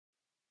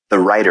The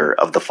writer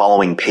of the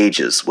following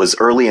pages was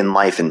early in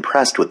life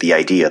impressed with the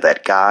idea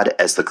that God,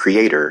 as the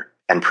creator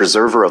and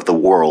preserver of the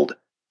world,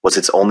 was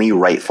its only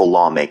rightful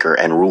lawmaker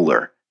and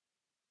ruler,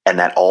 and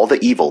that all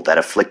the evil that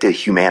afflicted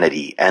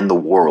humanity and the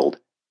world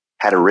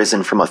had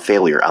arisen from a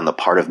failure on the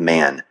part of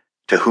man,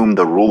 to whom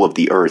the rule of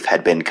the earth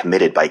had been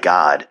committed by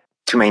God,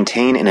 to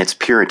maintain in its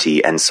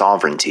purity and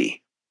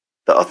sovereignty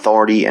the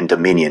authority and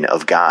dominion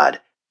of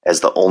God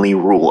as the only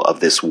rule of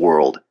this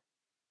world.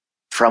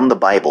 From the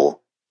Bible,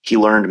 he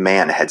learned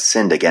man had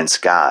sinned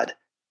against God,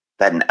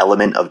 that an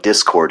element of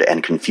discord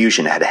and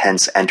confusion had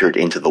hence entered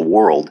into the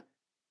world,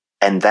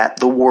 and that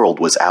the world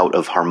was out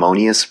of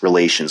harmonious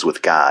relations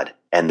with God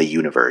and the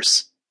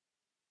universe.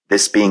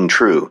 This being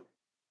true,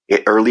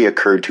 it early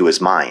occurred to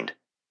his mind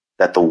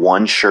that the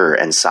one sure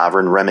and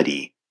sovereign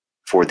remedy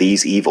for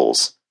these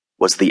evils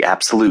was the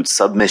absolute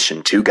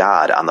submission to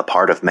God on the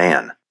part of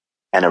man,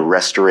 and a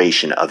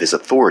restoration of his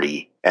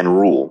authority and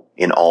rule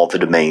in all the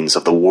domains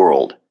of the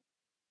world.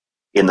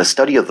 In the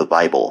study of the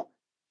Bible,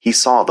 he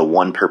saw the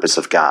one purpose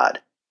of God,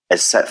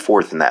 as set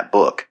forth in that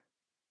book,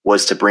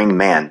 was to bring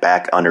man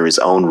back under his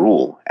own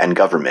rule and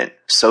government,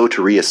 so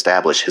to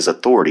re-establish his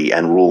authority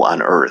and rule on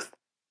earth,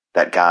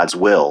 that God's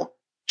will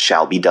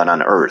shall be done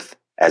on earth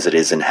as it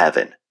is in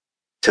heaven.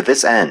 To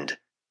this end,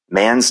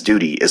 man's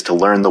duty is to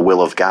learn the will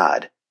of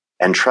God,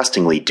 and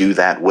trustingly do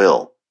that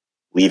will,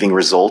 leaving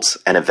results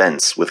and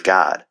events with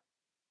God.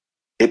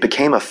 It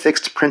became a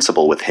fixed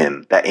principle with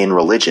him that in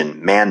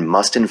religion man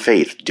must in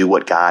faith do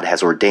what God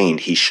has ordained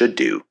he should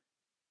do,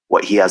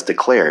 what he has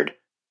declared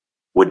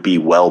would be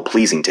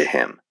well-pleasing to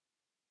him,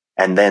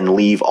 and then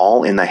leave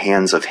all in the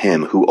hands of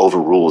him who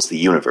overrules the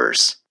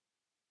universe.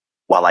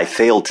 While I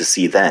failed to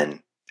see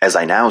then, as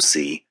I now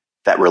see,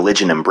 that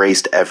religion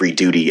embraced every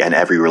duty and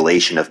every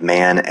relation of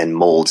man and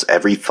molds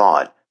every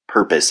thought,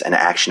 purpose, and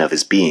action of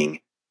his being,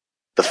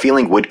 the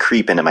feeling would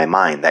creep into my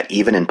mind that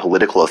even in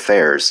political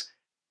affairs,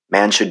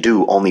 man should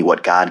do only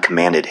what God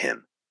commanded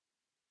him.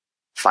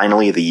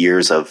 Finally, the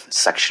years of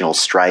sectional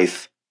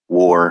strife,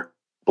 war,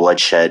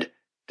 bloodshed,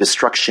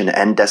 destruction,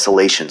 and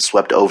desolation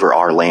swept over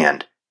our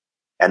land,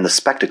 and the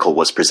spectacle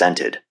was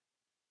presented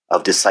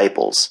of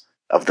disciples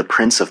of the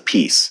Prince of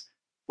Peace,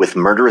 with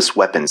murderous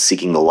weapons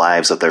seeking the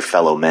lives of their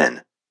fellow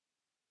men,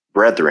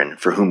 brethren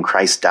for whom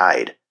Christ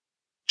died,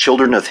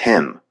 children of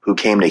him who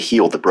came to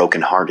heal the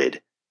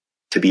brokenhearted,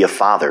 to be a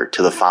father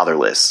to the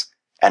fatherless,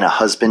 and a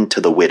husband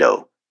to the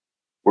widow,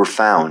 were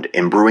found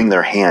imbruing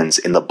their hands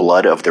in the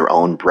blood of their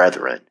own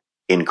brethren,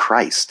 in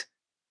Christ,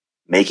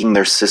 making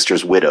their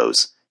sisters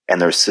widows,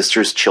 and their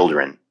sisters'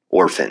 children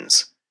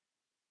orphans.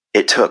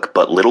 It took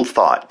but little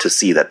thought to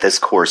see that this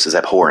course is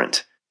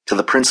abhorrent to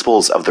the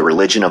principles of the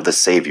religion of the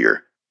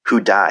Savior,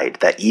 who died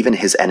that even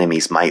his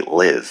enemies might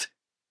live.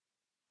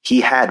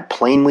 He had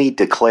plainly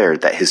declared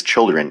that his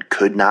children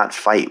could not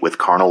fight with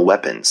carnal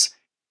weapons,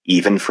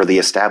 even for the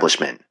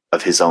establishment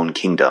of his own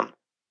kingdom.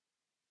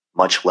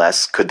 Much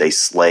less could they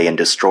slay and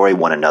destroy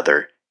one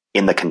another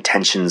in the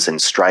contentions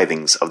and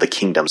strivings of the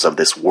kingdoms of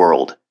this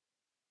world.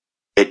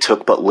 It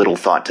took but little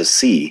thought to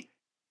see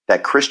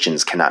that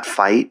Christians cannot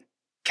fight,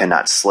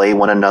 cannot slay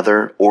one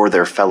another or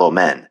their fellow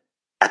men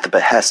at the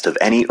behest of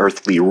any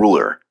earthly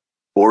ruler,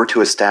 or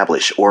to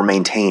establish or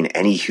maintain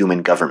any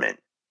human government.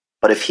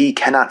 But if he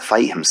cannot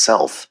fight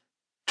himself,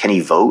 can he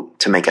vote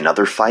to make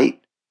another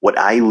fight? What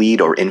I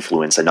lead or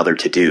influence another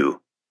to do,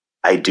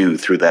 I do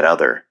through that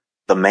other.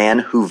 The man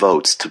who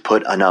votes to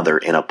put another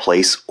in a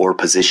place or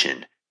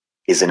position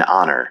is in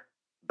honor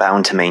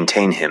bound to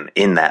maintain him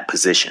in that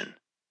position,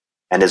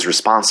 and is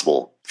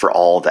responsible for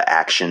all the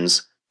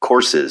actions,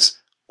 courses,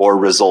 or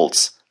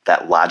results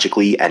that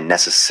logically and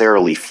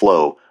necessarily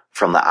flow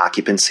from the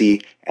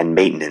occupancy and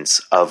maintenance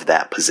of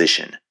that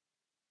position.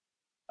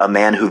 A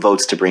man who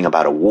votes to bring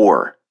about a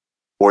war,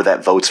 or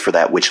that votes for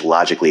that which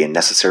logically and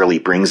necessarily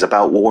brings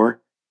about war,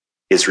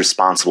 is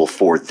responsible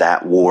for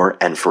that war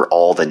and for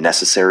all the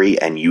necessary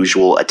and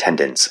usual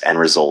attendants and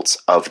results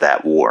of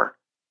that war.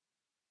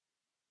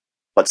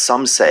 But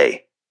some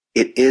say,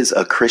 it is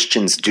a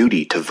Christian's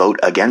duty to vote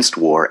against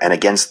war and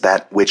against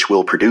that which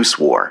will produce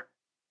war.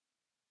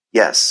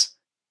 Yes,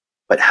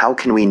 but how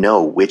can we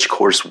know which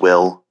course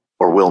will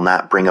or will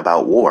not bring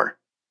about war?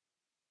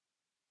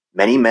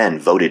 Many men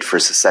voted for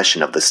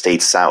secession of the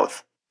State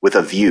South with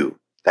a view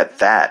that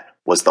that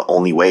was the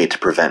only way to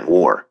prevent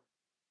war.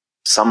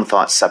 Some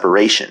thought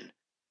separation,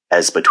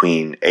 as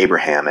between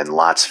Abraham and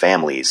Lot's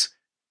families,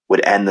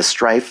 would end the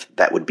strife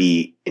that would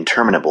be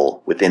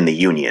interminable within the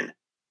Union.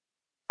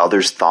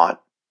 Others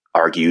thought,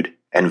 argued,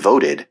 and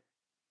voted,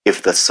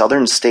 if the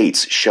southern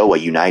states show a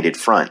united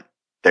front,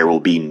 there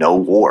will be no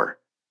war.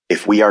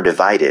 If we are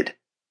divided,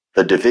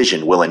 the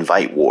division will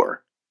invite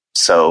war.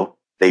 So,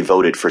 they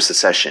voted for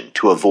secession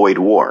to avoid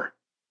war.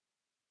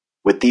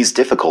 With these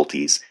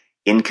difficulties,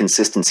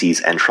 inconsistencies,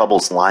 and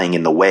troubles lying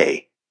in the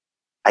way,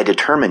 I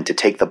determined to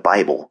take the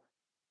Bible,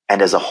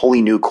 and as a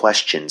wholly new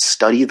question,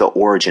 study the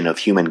origin of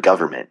human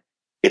government,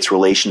 its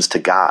relations to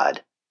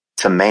God,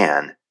 to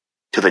man,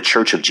 to the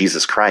Church of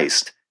Jesus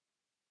Christ,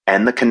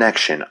 and the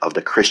connection of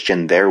the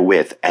Christian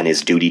therewith and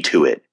his duty to it.